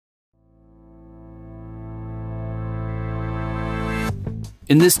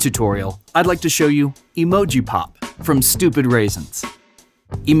In this tutorial, I'd like to show you Emoji Pop from Stupid Raisins.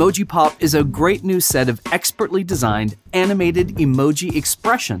 Emoji Pop is a great new set of expertly designed animated emoji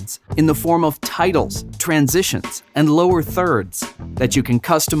expressions in the form of titles, transitions, and lower thirds that you can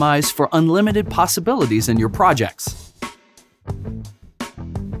customize for unlimited possibilities in your projects.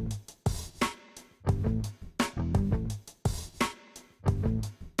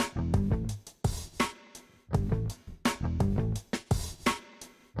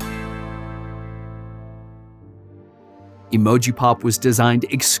 Emoji Pop was designed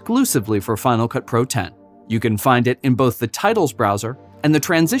exclusively for Final Cut Pro X. You can find it in both the Titles browser and the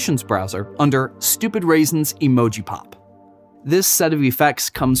Transitions browser under Stupid Raisins Emoji Pop. This set of effects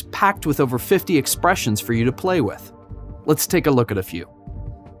comes packed with over 50 expressions for you to play with. Let's take a look at a few.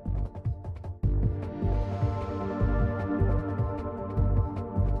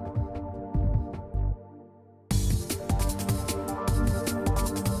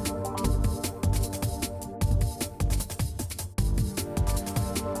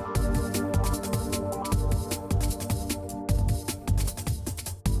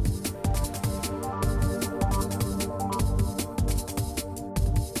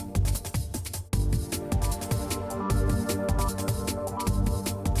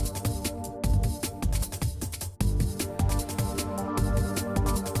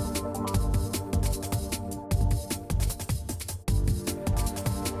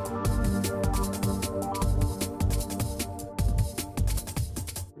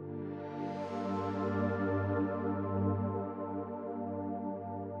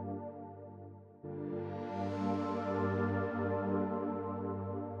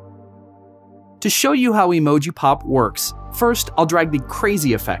 To show you how Emoji Pop works, first I'll drag the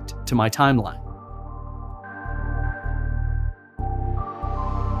crazy effect to my timeline.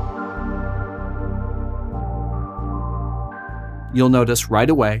 You'll notice right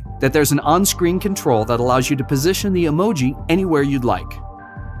away that there's an on-screen control that allows you to position the emoji anywhere you'd like.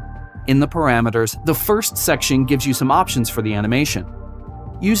 In the parameters, the first section gives you some options for the animation.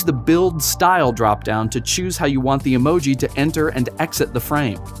 Use the Build Style dropdown to choose how you want the emoji to enter and exit the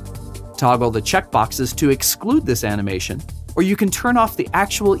frame. Toggle the checkboxes to exclude this animation, or you can turn off the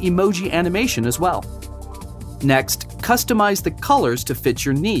actual emoji animation as well. Next, customize the colors to fit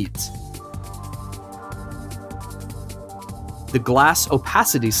your needs. The glass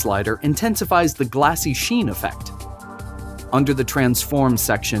opacity slider intensifies the glassy sheen effect. Under the Transform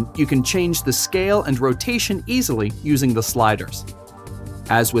section, you can change the scale and rotation easily using the sliders.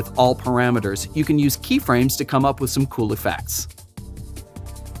 As with all parameters, you can use keyframes to come up with some cool effects.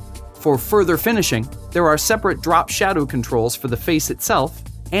 For further finishing, there are separate drop shadow controls for the face itself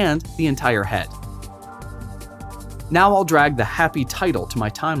and the entire head. Now I'll drag the happy title to my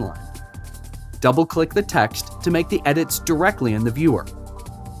timeline. Double-click the text to make the edits directly in the viewer.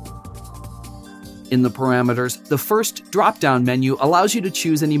 In the parameters, the first drop-down menu allows you to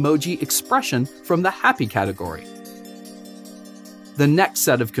choose an emoji expression from the happy category. The next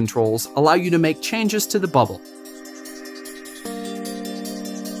set of controls allow you to make changes to the bubble.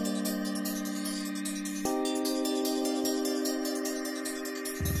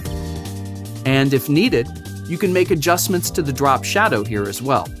 And if needed, you can make adjustments to the drop shadow here as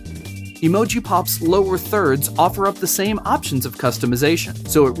well. Emoji Pop's lower thirds offer up the same options of customization,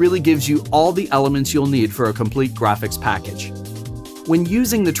 so it really gives you all the elements you'll need for a complete graphics package. When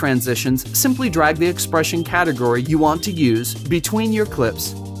using the transitions, simply drag the expression category you want to use between your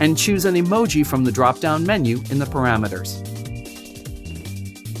clips and choose an emoji from the drop-down menu in the parameters.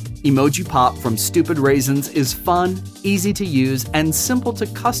 Emoji Pop from Stupid Raisins is fun, easy to use, and simple to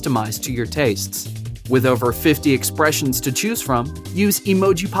customize to your tastes. With over 50 expressions to choose from, use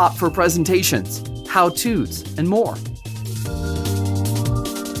Emoji Pop for presentations, how-tos, and more.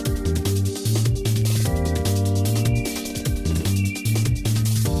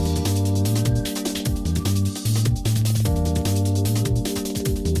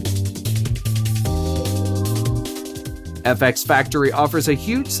 FxFactory offers a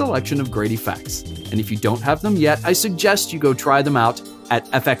huge selection of great effects, and if you don't have them yet, I suggest you go try them out at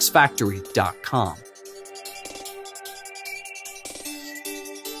FxFactory.com.